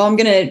say, well, I'm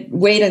going to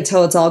wait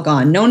until it's all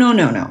gone.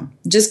 No.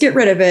 Just get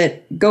rid of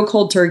it. Go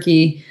cold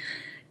turkey.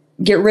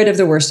 Get rid of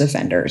the worst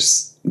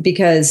offenders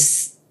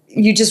because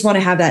you just want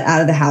to have that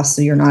out of the house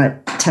so you're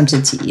not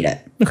tempted to eat it.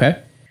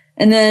 Okay.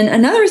 And then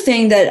another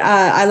thing that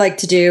I like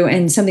to do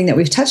and something that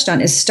we've touched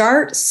on is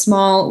start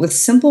small with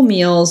simple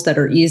meals that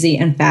are easy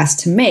and fast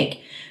to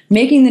make.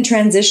 Making the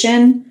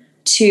transition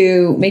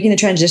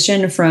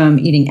from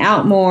eating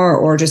out more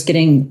or just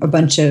getting a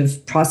bunch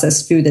of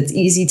processed food that's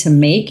easy to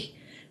make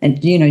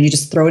and you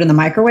just throw it in the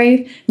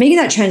microwave. Making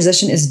that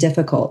transition is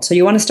difficult. So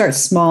you want to start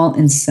small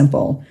and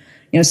simple.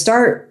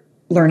 Start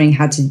learning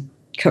how to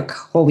cook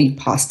whole wheat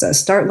pasta.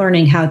 Start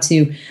learning how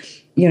to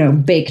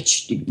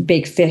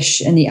bake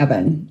fish in the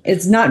oven.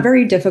 It's not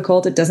very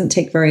difficult. It doesn't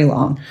take very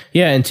long.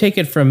 Yeah, and take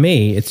it from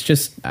me. It's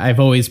just I've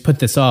always put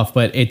this off,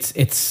 but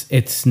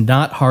it's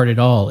not hard at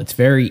all. It's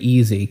very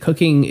easy.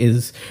 Cooking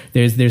is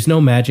there's no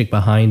magic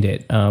behind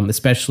it,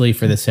 especially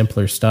for the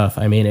simpler stuff.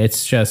 I mean,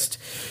 it's just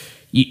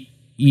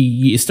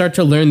you start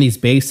to learn these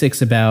basics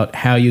about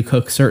how you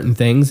cook certain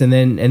things, and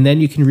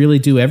then you can really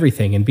do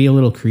everything and be a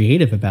little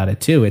creative about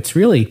it too. It's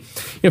really,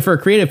 for a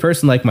creative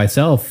person like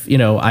myself,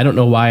 I don't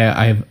know why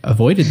I've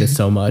avoided this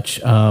so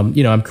much.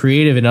 I'm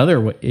creative in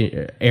other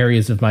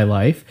areas of my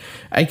life.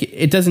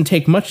 It doesn't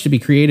take much to be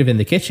creative in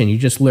the kitchen. You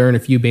just learn a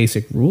few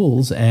basic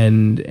rules,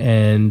 and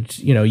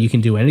you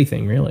can do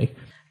anything really.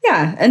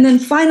 Yeah, and then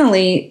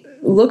finally,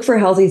 look for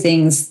healthy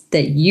things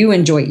that you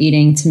enjoy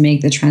eating to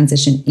make the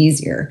transition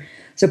easier.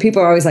 So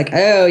people are always like,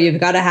 oh, you've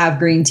got to have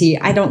green tea.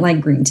 I don't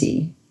like green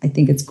tea. I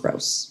think it's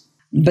gross.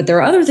 But there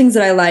are other things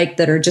that I like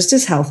that are just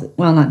as healthy.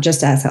 Well, not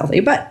just as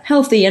healthy, but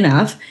healthy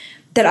enough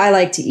that I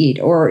like to eat.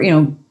 Or,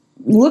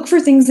 look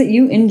for things that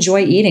you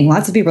enjoy eating.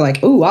 Lots of people are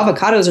like, oh,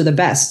 avocados are the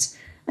best.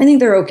 I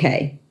think they're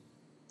okay.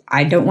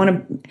 I don't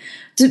want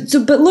to,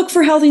 but look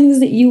for healthy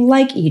things that you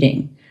like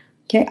eating.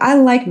 Okay. I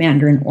like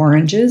mandarin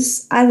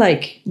oranges. I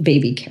like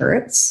baby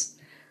carrots.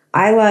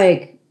 I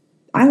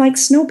like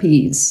snow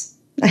peas.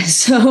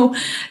 So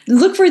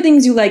look for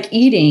things you like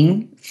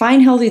eating,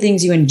 find healthy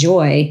things you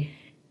enjoy,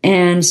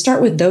 and start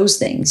with those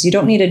things. You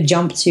don't need to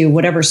jump to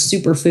whatever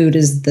superfood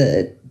is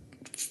the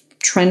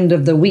trend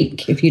of the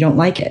week if you don't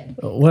like it.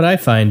 What I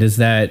find is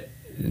that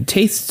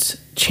tastes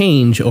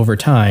change over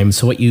time.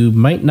 So what you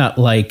might not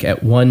like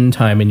at one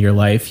time in your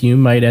life, you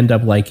might end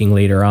up liking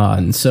later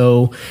on.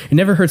 So it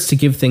never hurts to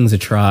give things a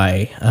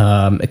try,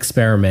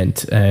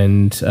 experiment,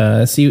 and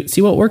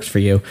see what works for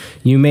you.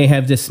 You may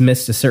have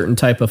dismissed a certain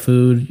type of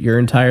food your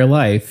entire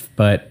life,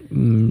 but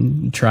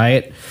try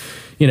it.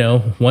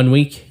 1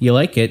 week you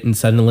like it, and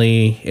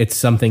suddenly it's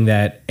something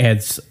that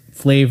adds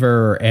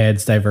flavor or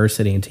adds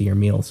diversity into your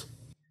meals.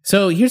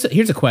 So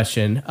here's a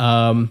question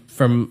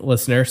from a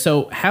listener.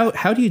 So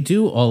how do you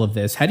do all of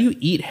this? How do you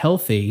eat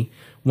healthy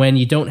when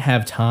you don't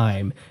have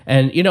time?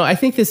 And I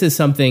think this is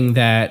something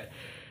that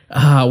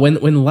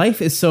when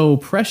life is so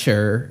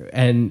pressure,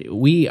 and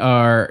we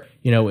are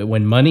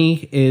when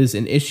money is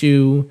an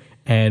issue,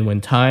 and when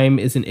time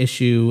is an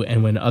issue,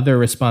 and when other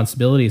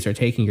responsibilities are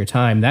taking your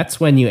time, that's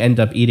when you end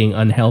up eating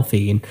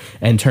unhealthy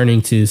and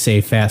turning to,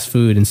 say, fast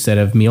food instead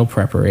of meal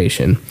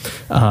preparation.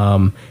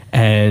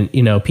 And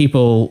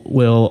people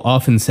will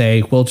often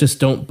say, well, just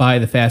don't buy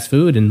the fast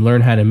food and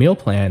learn how to meal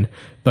plan.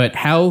 But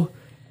how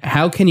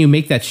can you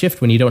make that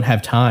shift when you don't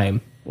have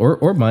time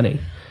or money?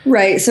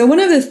 Right. So one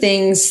of the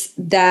things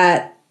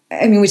that,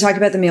 we talked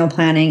about the meal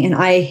planning, and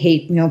I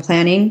hate meal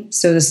planning.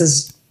 So this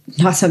is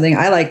not something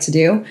I like to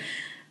do.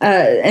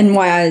 And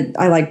why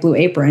I like Blue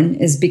Apron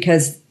is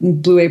because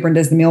Blue Apron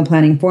does the meal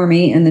planning for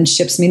me and then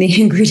ships me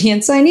the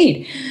ingredients I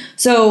need.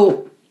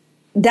 So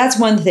that's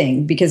one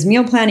thing, because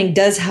meal planning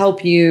does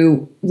help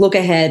you look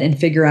ahead and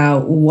figure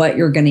out what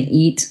you're going to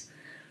eat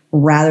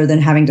rather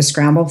than having to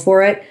scramble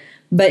for it.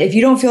 But if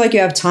you don't feel like you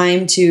have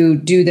time to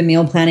do the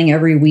meal planning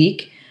every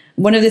week,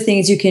 one of the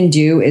things you can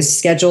do is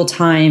schedule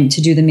time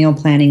to do the meal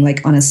planning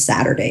like on a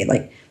Saturday,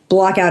 like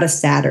block out a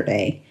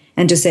Saturday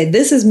and just say,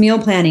 this is meal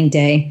planning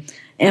day.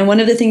 And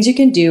one of the things you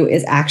can do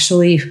is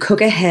actually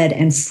cook ahead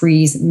and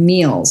freeze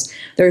meals.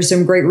 There are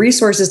some great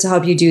resources to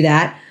help you do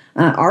that.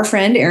 Our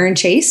friend, Erin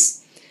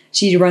Chase,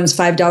 she runs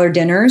 $5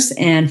 Dinners,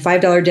 and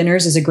 $5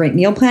 Dinners is a great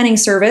meal planning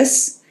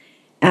service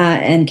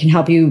and can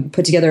help you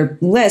put together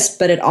a list.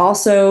 But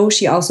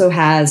she also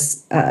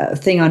has a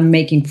thing on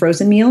making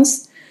frozen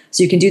meals.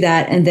 So you can do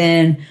that. And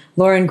then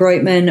Lauren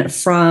Groitman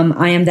from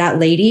I Am That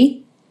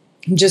Lady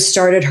just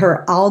started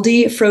her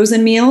Aldi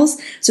frozen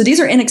meals. So these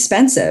are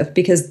inexpensive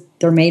because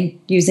they're made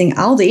using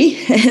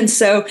Aldi. And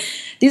so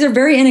these are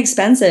very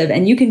inexpensive,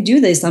 and you can do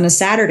this on a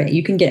Saturday.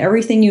 You can get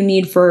everything you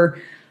need for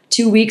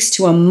 2 weeks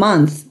to a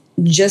month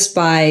just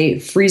by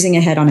freezing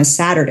ahead on a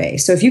Saturday.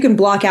 So if you can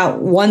block out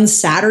one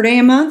Saturday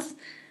a month,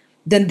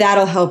 then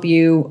that'll help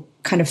you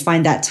kind of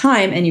find that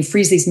time, and you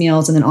freeze these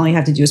meals, and then all you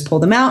have to do is pull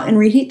them out and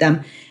reheat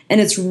them. And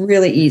it's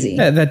really easy.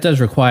 That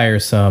does require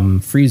some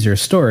freezer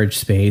storage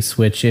space,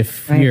 which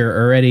if you're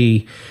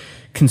already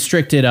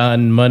constricted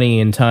on money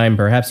and time,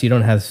 perhaps you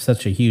don't have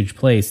such a huge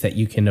place that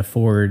you can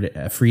afford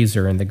a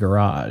freezer in the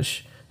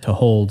garage to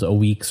hold a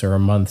week's or a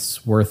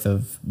month's worth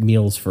of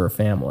meals for a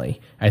family.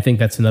 I think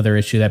that's another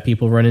issue that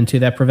people run into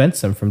that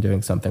prevents them from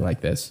doing something like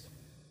this.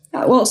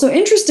 Well, so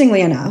interestingly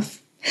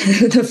enough,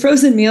 the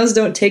frozen meals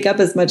don't take up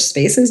as much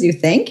space as you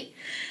think.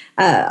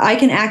 I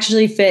can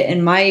actually fit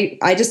in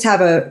I just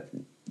have a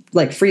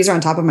freezer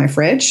on top of my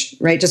fridge,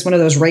 right? Just one of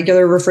those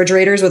regular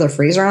refrigerators with a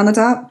freezer on the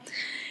top.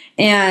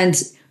 And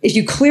if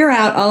you clear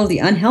out all of the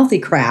unhealthy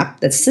crap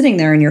that's sitting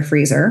there in your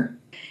freezer,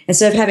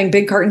 instead of having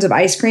big cartons of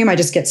ice cream, I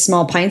just get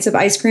small pints of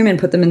ice cream and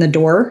put them in the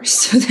door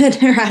so that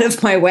they're out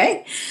of my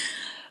way.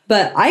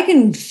 But I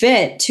can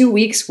fit 2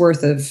 weeks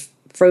worth of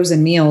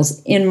frozen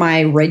meals in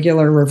my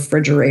regular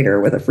refrigerator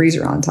with a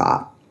freezer on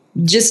top,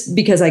 just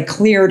because I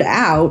cleared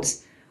out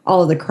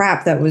all of the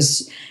crap that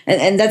was,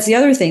 and that's the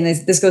other thing.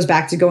 This goes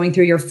back to going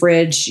through your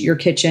fridge, your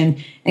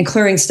kitchen, and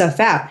clearing stuff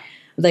out.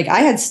 Like I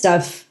had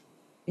stuff,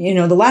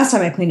 the last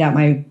time I cleaned out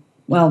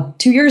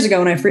 2 years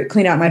ago when I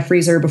cleaned out my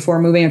freezer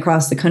before moving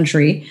across the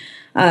country,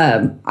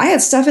 I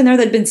had stuff in there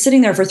that had been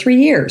sitting there for 3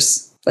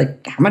 years.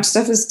 Like how much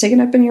stuff is taken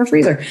up in your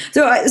freezer?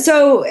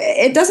 So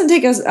it doesn't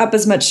take up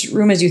as much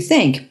room as you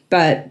think,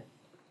 but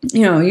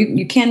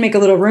you can make a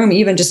little room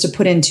even just to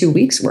put in 2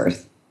 weeks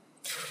worth.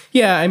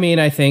 Yeah, I mean,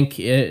 I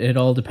think it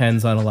all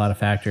depends on a lot of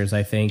factors.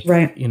 I think,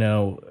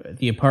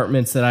 the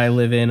apartments that I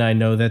live in, I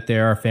know that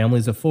there are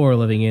families of 4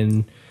 living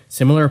in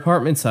similar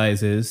apartment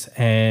sizes,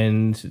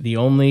 and the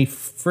only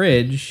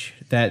fridge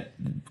that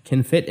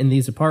can fit in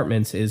these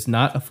apartments is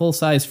not a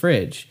full-size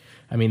fridge.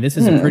 I mean, this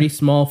is a pretty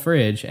small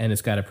fridge, and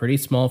it's got a pretty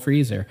small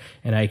freezer,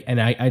 and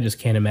I just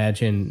can't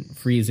imagine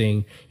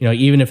freezing.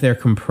 Even if they're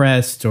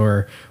compressed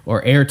or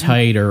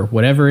airtight or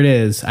whatever it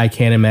is, I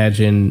can't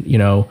imagine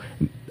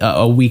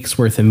a week's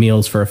worth of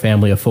meals for a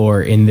family of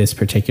 4 in this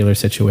particular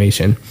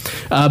situation.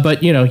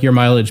 But your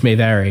mileage may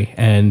vary,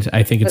 and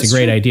I think it's a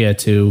great idea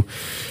to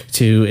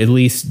at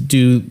least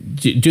do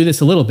this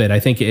a little bit. I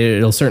think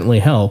it'll certainly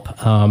help.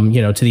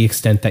 To the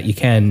extent that you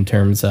can in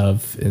terms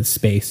of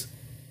space.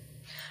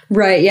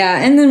 Right.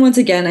 Yeah. And then once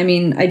again, I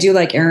mean, I do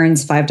like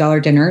Aaron's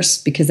 $5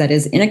 dinners because that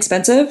is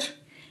inexpensive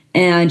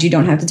and you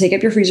don't have to take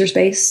up your freezer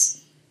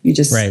space. You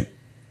just,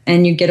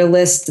 and you get a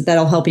list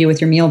that'll help you with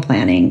your meal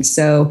planning.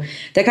 So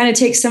that kind of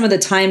takes some of the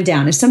time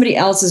down. If somebody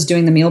else is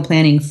doing the meal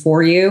planning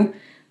for you,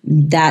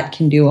 that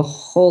can do a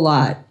whole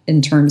lot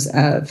in terms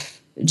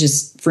of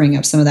just freeing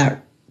up some of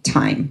that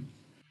time.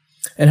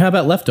 And how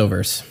about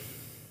leftovers?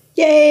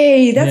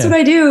 Yay, that's what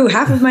I do.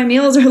 Half of my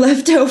meals are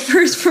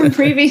leftovers from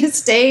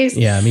previous days.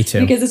 Yeah, me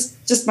too. Because it's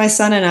just my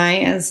son and I,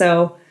 and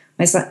so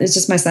it's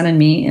just my son and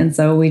me, and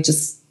so we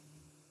just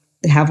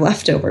have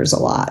leftovers a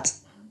lot.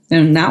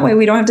 And that way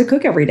we don't have to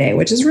cook every day,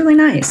 which is really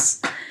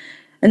nice.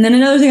 And then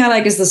another thing I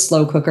like is the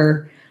slow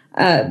cooker,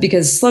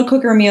 because slow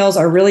cooker meals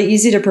are really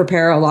easy to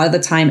prepare. A lot of the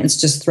time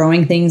it's just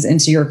throwing things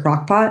into your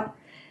crock pot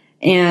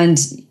and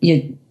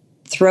you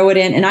throw it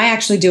in. And I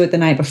actually do it the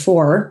night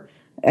before.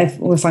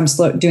 If I'm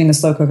doing the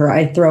slow cooker,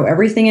 I throw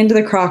everything into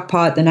the crock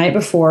pot the night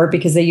before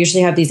because they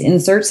usually have these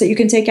inserts that you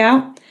can take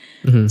out.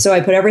 Mm-hmm. So I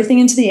put everything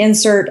into the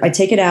insert, I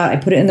take it out, I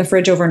put it in the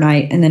fridge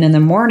overnight. And then in the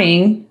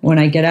morning, when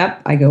I get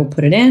up, I go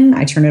put it in,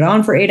 I turn it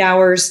on for 8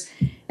 hours,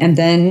 and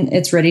then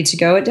it's ready to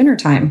go at dinner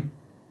time.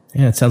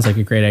 Yeah, it sounds like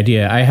a great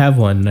idea. I have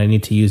one and I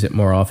need to use it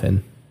more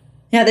often.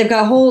 Yeah, they've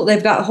got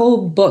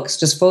whole books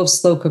just full of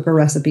slow cooker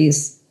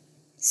recipes.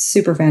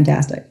 Super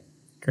fantastic.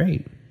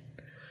 Great.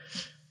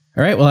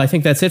 All right. Well, I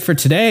think that's it for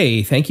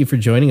today. Thank you for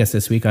joining us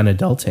this week on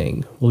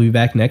Adulting. We'll be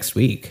back next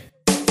week.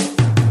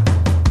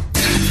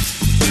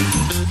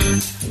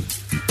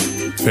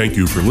 Thank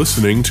you for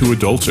listening to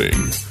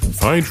Adulting.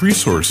 Find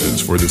resources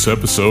for this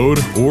episode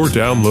or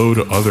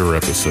download other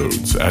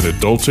episodes at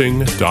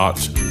adulting.tv.